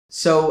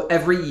So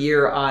every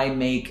year I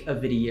make a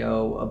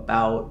video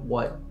about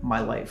what my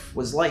life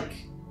was like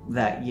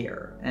that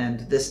year.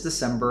 And this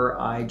December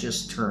I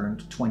just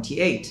turned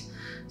 28.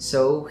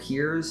 So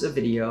here's a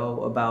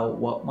video about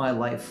what my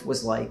life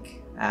was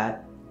like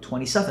at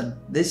 27.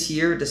 This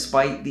year,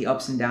 despite the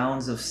ups and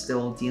downs of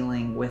still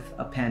dealing with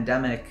a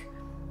pandemic,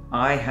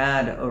 I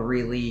had a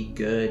really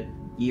good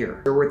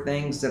year. There were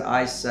things that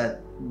I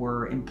set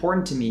were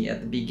important to me at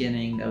the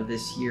beginning of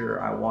this year.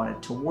 I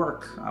wanted to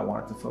work, I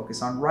wanted to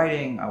focus on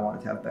writing, I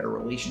wanted to have better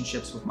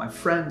relationships with my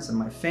friends and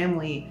my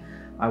family,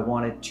 I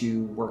wanted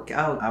to work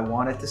out, I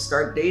wanted to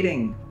start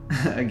dating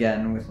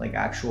again with like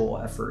actual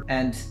effort.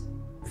 And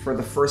for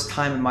the first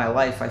time in my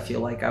life, I feel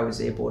like I was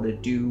able to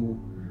do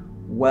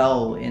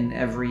well in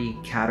every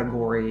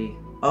category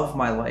of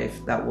my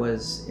life that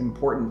was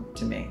important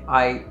to me.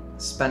 I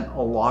spent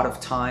a lot of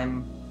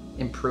time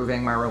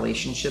improving my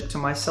relationship to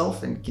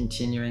myself and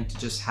continuing to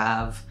just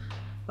have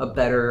a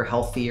better,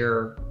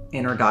 healthier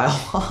inner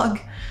dialogue.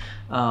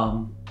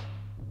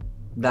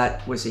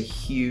 That was a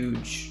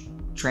huge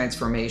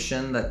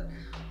transformation that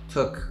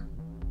took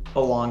a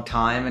long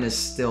time and is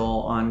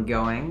still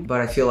ongoing, but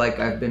I feel like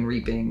I've been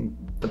reaping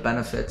the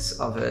benefits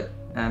of it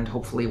and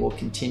hopefully will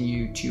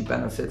continue to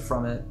benefit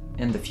from it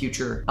in the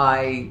future.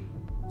 I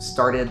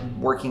started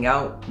working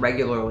out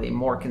regularly,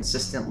 more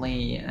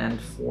consistently, and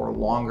for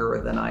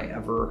longer than I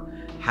ever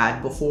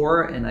had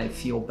before, and I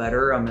feel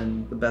better. I'm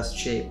in the best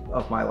shape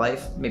of my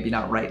life. Maybe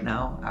not right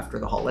now after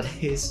the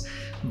holidays,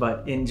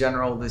 but in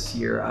general this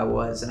year I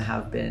was and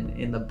have been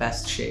in the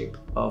best shape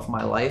of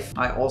my life.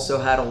 I also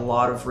had a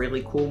lot of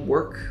really cool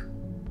work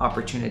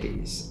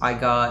opportunities. I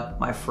got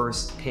my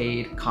first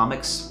paid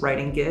comics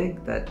writing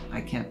gig that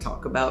I can't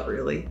talk about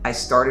really. I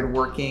started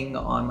working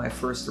on my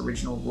first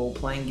original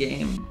role-playing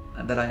game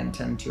that I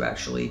intend to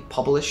actually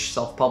publish,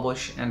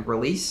 self-publish, and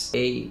release.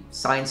 A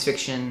science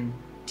fiction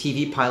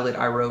TV pilot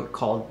I wrote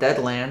called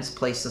Deadlands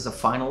placed as a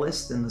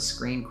finalist in the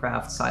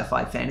Screencraft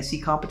Sci-Fi Fantasy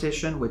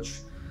Competition, which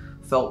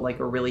felt like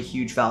a really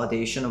huge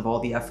validation of all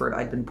the effort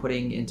I'd been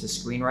putting into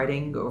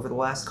screenwriting over the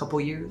last couple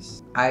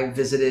years. I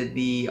visited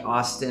the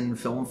Austin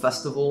Film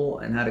Festival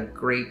and had a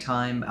great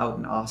time out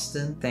in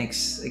Austin.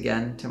 Thanks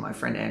again to my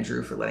friend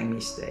Andrew for letting me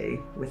stay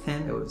with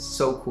him. It was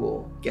so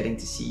cool getting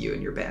to see you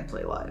and your band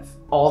play live.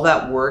 All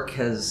that work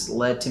has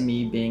led to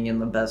me being in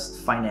the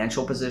best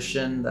financial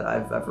position that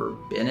I've ever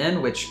been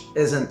in, which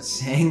isn't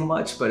saying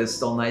much, but it's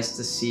still nice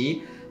to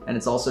see. And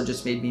it's also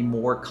just made me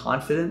more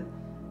confident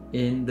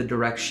in the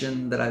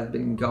direction that I've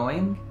been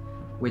going,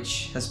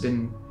 which has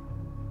been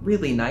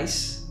really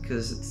nice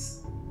because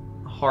it's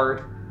a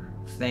hard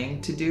thing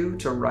to do,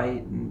 to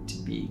write and to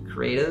be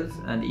creative.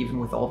 And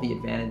even with all the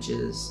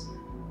advantages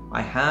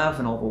I have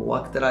and all the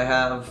luck that I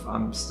have,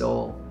 I'm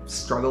still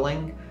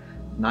struggling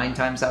 9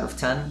 times out of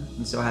 10.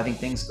 And so having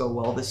things go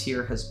well this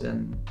year has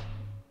been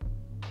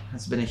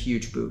a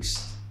huge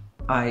boost.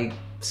 I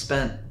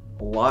spent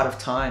a lot of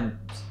time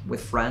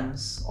with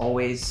friends,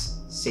 always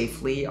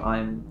safely.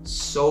 I'm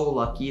so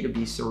lucky to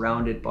be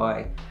surrounded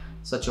by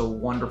such a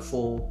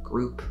wonderful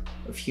group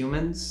of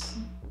humans.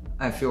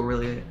 I feel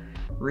really,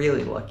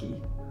 really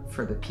lucky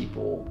for the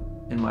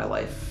people in my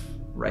life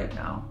right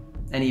now.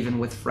 And even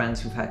with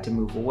friends who've had to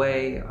move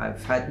away,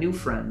 I've had new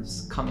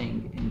friends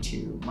coming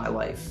into my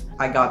life.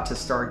 I got to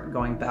start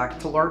going back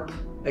to LARP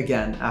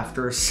again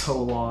after so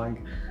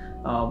long.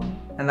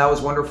 And that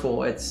was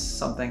wonderful. It's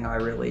something I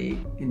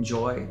really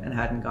enjoy and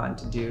hadn't gotten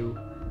to do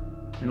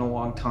in a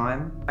long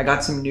time. I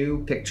got some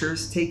new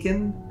pictures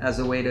taken as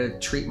a way to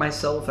treat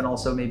myself and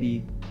also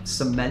maybe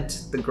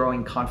cement the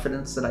growing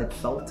confidence that I'd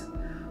felt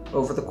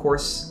over the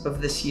course of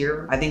this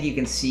year. I think you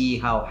can see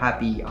how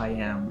happy I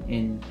am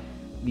in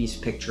these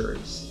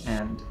pictures,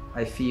 and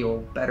I feel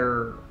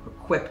better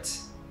equipped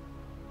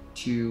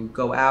to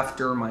go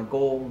after my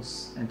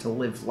goals and to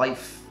live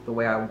life the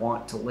way I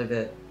want to live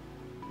it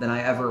than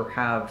I ever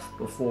have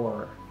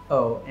before.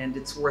 Oh, and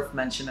it's worth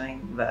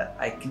mentioning that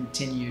I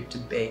continue to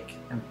bake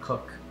and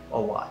cook a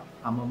lot.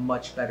 I'm a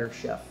much better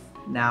chef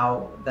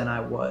now than I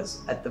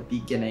was at the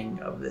beginning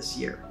of this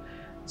year.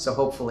 So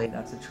hopefully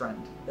that's a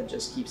trend that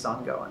just keeps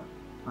on going.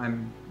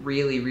 I'm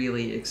really,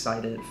 really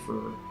excited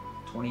for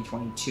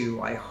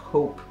 2022. I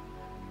hope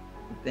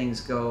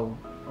things go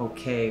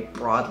okay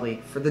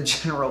broadly for the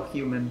general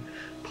human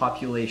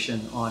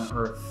population on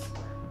Earth.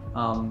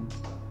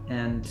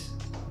 And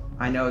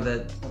I know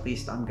that at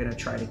least I'm gonna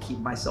try to keep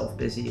myself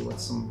busy with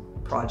some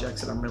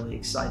projects that I'm really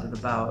excited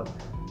about,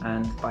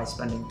 and by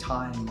spending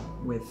time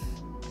with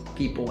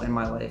people in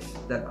my life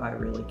that I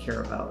really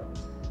care about.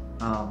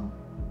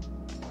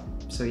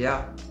 So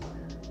yeah,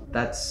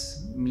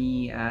 that's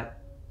me at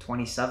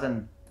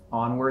 27,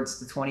 onwards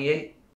to 28.